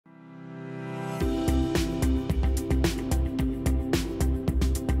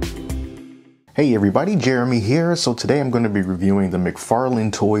Hey everybody, Jeremy here. So today I'm going to be reviewing the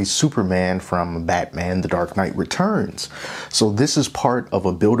McFarlane toy Superman from Batman The Dark Knight Returns. So this is part of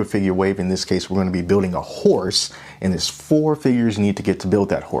a build-a-figure wave. In this case, we're going to be building a horse, and there's 4 figures you need to get to build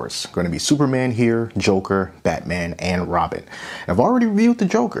that horse. Going to be Superman here, Joker, Batman, and Robin. I've already reviewed the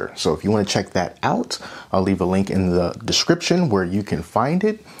Joker, so if you want to check that out, I'll leave a link in the description where you can find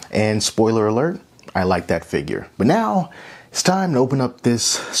it. And spoiler alert, I like that figure. But now, it's time to open up this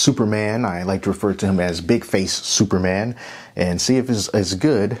Superman. I like to refer to him as Big Face Superman, and see if it's as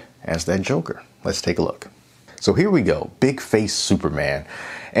good as that Joker. Let's take a look. So here we go, Big Face Superman.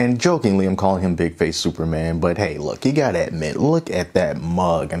 And jokingly, I'm calling him Big Face Superman, but hey, look, you gotta admit, look at that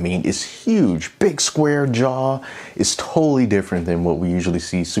mug. I mean, it's huge, big square jaw. It's totally different than what we usually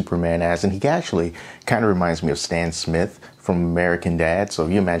see Superman as, and he actually kind of reminds me of Stan Smith from American Dad. So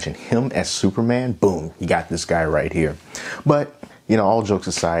if you imagine him as Superman, boom, you got this guy right here. But you know, all jokes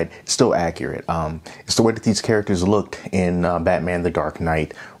aside, it's still accurate. It's the way that these characters looked in Batman The Dark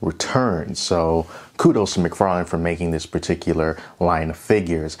Knight Returns. So kudos to McFarlane for making this particular line of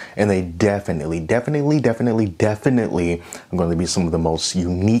figures. And they definitely are going to be some of the most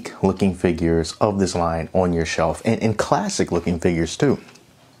unique looking figures of this line on your shelf, and classic looking figures too.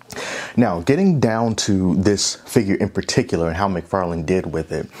 Now, getting down to this figure in particular and how McFarlane did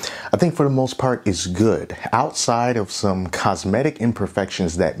with it, I think for the most part is good, outside of some cosmetic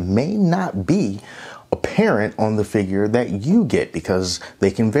imperfections that may not be apparent on the figure that you get, because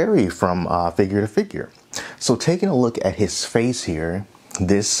they can vary from figure to figure. So taking a look at his face here,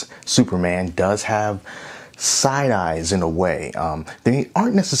 this Superman does have side eyes in a way. They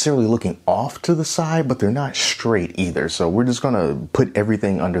aren't necessarily looking off to the side, but they're not straight either. So we're just going to put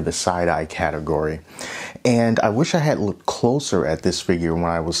everything under the side eye category. And I wish I had looked closer at this figure when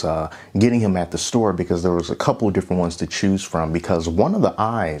I was getting him at the store, because there was a couple of different ones to choose from, because one of the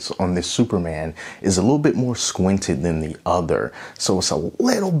eyes on this Superman is a little bit more squinted than the other. So it's a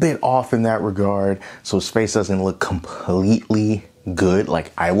little bit off in that regard. So his face doesn't look completely good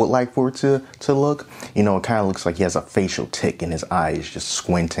like I would like for it to look. You know, it kind of looks like he has a facial tic in his eyes, just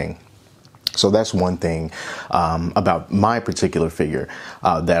squinting. So that's one thing about my particular figure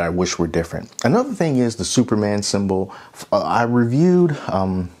that I wish were different. Another thing is the Superman symbol. I reviewed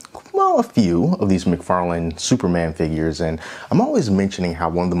a few of these McFarlane Superman figures, and I'm always mentioning how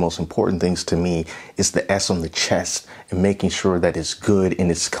one of the most important things to me is the S on the chest, and making sure that it's good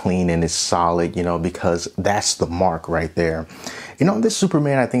and it's clean and it's solid, you know, because that's the mark right there. You know, this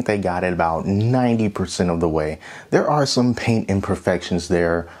Superman, I think they got it about 90% of the way. There are some paint imperfections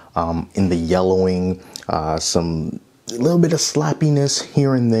there in the yellowing, some little bit of sloppiness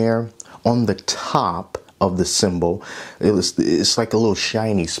here and there on the top of the symbol. It's like a little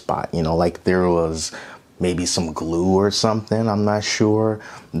shiny spot, you know, like there was maybe some glue or something, I'm not sure,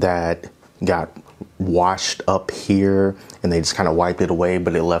 that got washed up here and they just kind of wiped it away,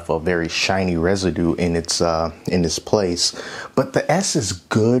 but it left a very shiny residue in its place. But the S is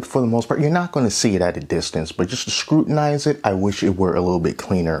good for the most part. You're not going to see it at a distance, but just to scrutinize it, I wish it were a little bit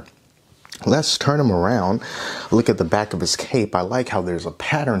cleaner. Let's turn him around. Look at the back of his cape. I like how there's a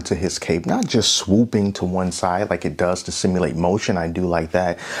pattern to his cape, not just swooping to one side like it does to simulate motion. I do like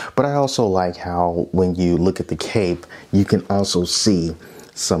that. But I also like how when you look at the cape, you can also see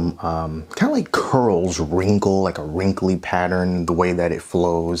some kind of like curls, wrinkle, like a wrinkly pattern, the way that it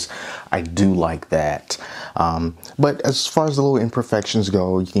flows. I do like that. But as far as the little imperfections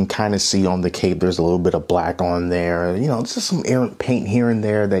go, you can kind of see on the cape there's a little bit of black on there. You know, it's just some errant paint here and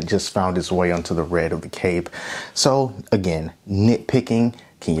there that just found its way onto the red of the cape. So again, nitpicking.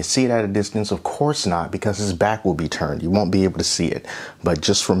 Can you see it at a distance? Of course not, because his back will be turned. You won't be able to see it. But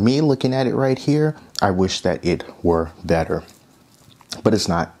just for me looking at it right here, I wish that it were better. But it's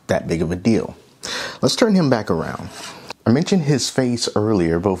not that big of a deal. Let's turn him back around. I mentioned his face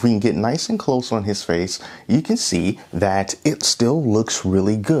earlier, but if we can get nice and close on his face, you can see that it still looks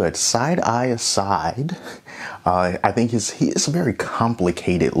really good. Side eye aside, I think he is a very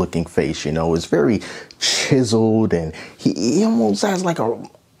complicated looking face, you know. It's very chiseled, and he almost has like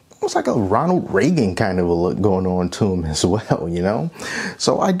a Ronald Reagan kind of a look going on to him as well, you know?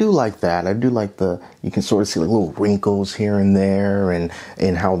 So I do like that. I do like you can sort of see like little wrinkles here and there, and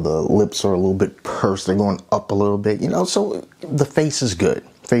how the lips are a little bit pursed. They're going up a little bit, you know? So the face is good.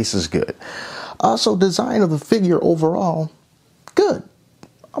 Face is good. So design of the figure overall, good.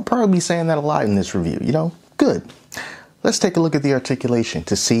 I'll probably be saying that a lot in this review, you know? Good. let's take a look at the articulation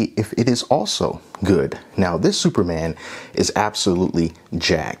to see if it is also good. Now, this Superman is absolutely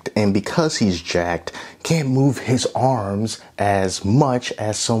jacked, and because he's jacked, can't move his arms as much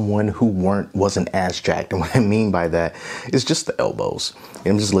as someone who wasn't as jacked. And what I mean by that is just the elbows.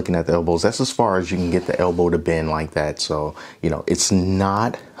 I'm just looking at the elbows. That's as far as you can get the elbow to bend like that. So, you know, it's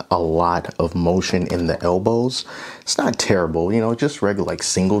not a lot of motion in the elbows. It's not terrible, you know, just regular, like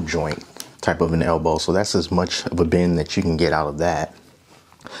single joint type of an elbow. So that's as much of a bend that you can get out of that.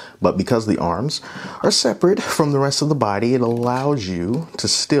 But because the arms are separate from the rest of the body, it allows you to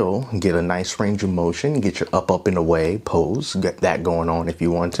still get a nice range of motion, get your up and away pose, get that going on if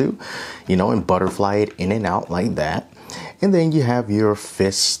you want to, you know, and butterfly it in and out like that. And then you have your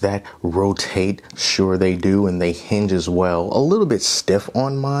fists that rotate. Sure they do, and they hinge as well. A little bit stiff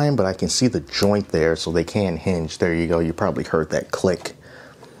on mine, but I can see the joint there, so they can hinge. There you go. You probably heard that click.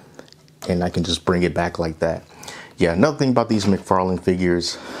 And I can just bring it back like that. Yeah, another thing about these McFarlane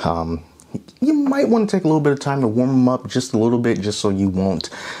figures, you might want to take a little bit of time to warm them up just a little bit, just so you won't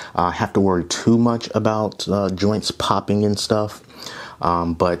have to worry too much about joints popping and stuff.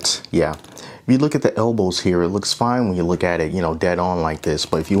 But yeah, if you look at the elbows here, it looks fine when you look at it, you know, dead on like this.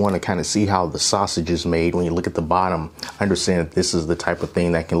 But if you want to kind of see how the sausage is made, when you look at the bottom, I understand that this is the type of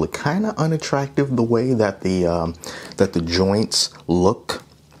thing that can look kind of unattractive, the way that the joints look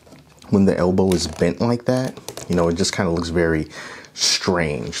when the elbow is bent like that. You know, it just kind of looks very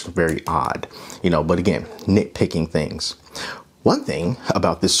strange, very odd, you know, but again, nitpicking things. One thing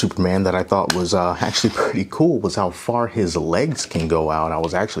about this Superman that I thought was actually pretty cool was how far his legs can go out. I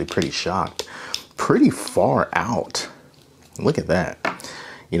was actually pretty shocked. Pretty far out. Look at that.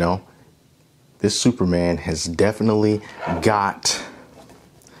 You know, this Superman has definitely got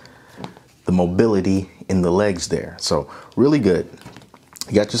the mobility in the legs there. So really good.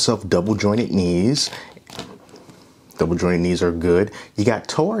 You got yourself double jointed knees. Double jointed knees are good. You got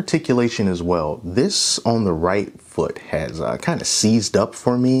toe articulation as well. This on the right foot has kind of seized up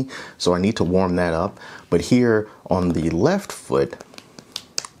for me, so I need to warm that up. But here on the left foot,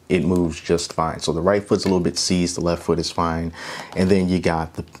 it moves just fine. So the right foot's a little bit seized, the left foot is fine. And then you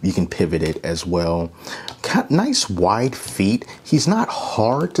got you can pivot it as well. Got nice wide feet. He's not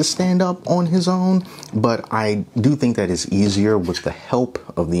hard to stand up on his own, but I do think that is easier with the help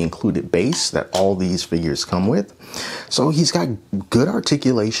of the included base that all these figures come with. So he's got good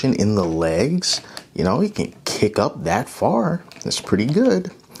articulation in the legs. You know, he can kick up that far. That's pretty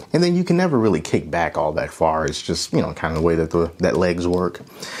good. And then you can never really kick back all that far. It's just, you know, kind of the way that that legs work.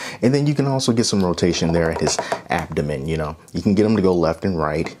 And then you can also get some rotation there at his abdomen, you know. You can get him to go left and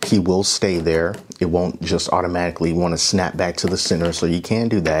right. He will stay there. It won't just automatically want to snap back to the center, so you can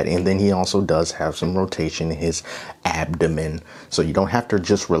do that. And then he also does have some rotation in his abdomen. So you don't have to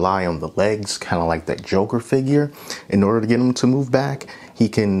just rely on the legs, kind of like that Joker figure. In order to get him to move back, he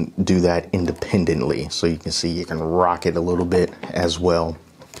can do that independently. So you can see you can rock it a little bit as well.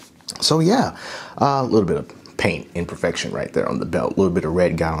 So yeah, a little bit of paint imperfection right there on the belt, a little bit of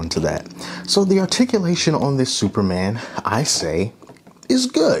red got onto that. So the articulation on this Superman, I say, is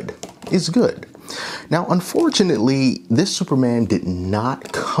good. It's good. Now, unfortunately, this Superman did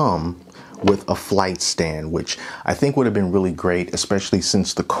not come with a flight stand, which I think would have been really great, especially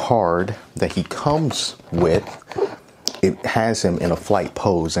since the card that he comes with, it has him in a flight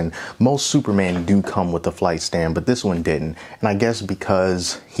pose, and most Superman do come with a flight stand, but this one didn't. And I guess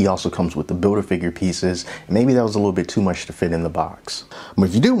because he also comes with the Build-A-Figure pieces, maybe that was a little bit too much to fit in the box. But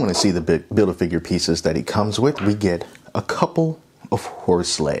if you do want to see the Build-A-Figure pieces that he comes with, we get a couple of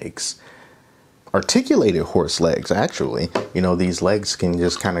horse legs. Articulated horse legs, actually. You know, these legs can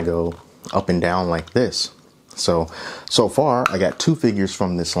just kind of go up and down like this. So far, I got two figures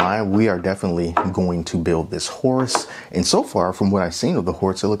from this line. We are definitely going to build this horse. And so far, from what I've seen of the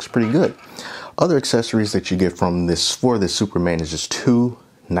horse, it looks pretty good. Other accessories that you get from this, for this Superman, is just two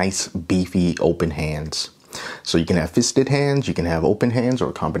nice, beefy, open hands. So you can have fisted hands, you can have open hands, or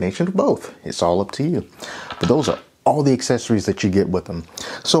a combination of both. It's all up to you. But those are all the accessories that you get with them.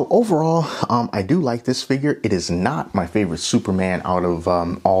 So overall, I do like this figure. It is not my favorite Superman out of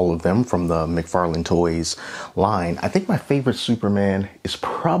all of them from the McFarlane Toys line. I think my favorite Superman is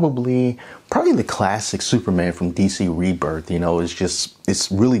probably the classic Superman from DC Rebirth. You know,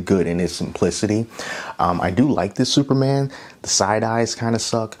 it's really good in its simplicity. I do like this Superman. The side eyes kind of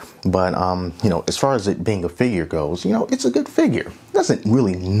suck, but you know, as far as it being a figure goes, you know, it's a good figure. doesn't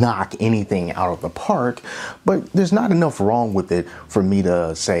really knock anything out of the park, but there's not enough wrong with it for me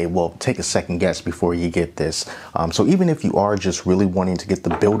to say, well, take a second guess before you get this. So even if you are just really wanting to get the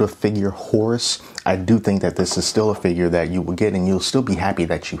Build-A-Figure horse, I do think that this is still a figure that you will get, and you'll still be happy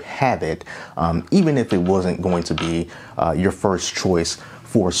that you have it, even if it wasn't going to be your first choice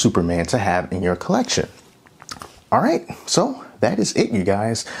for Superman to have in your collection. All right, so that is it, you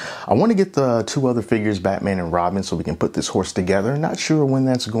guys. I want to get the two other figures, Batman and Robin, so we can put this horse together. Not sure when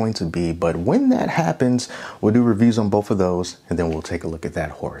that's going to be, but when that happens, we'll do reviews on both of those, and then we'll take a look at that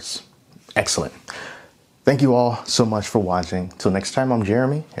horse. Excellent. Thank you all so much for watching. Till next time, I'm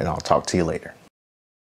Jeremy, and I'll talk to you later.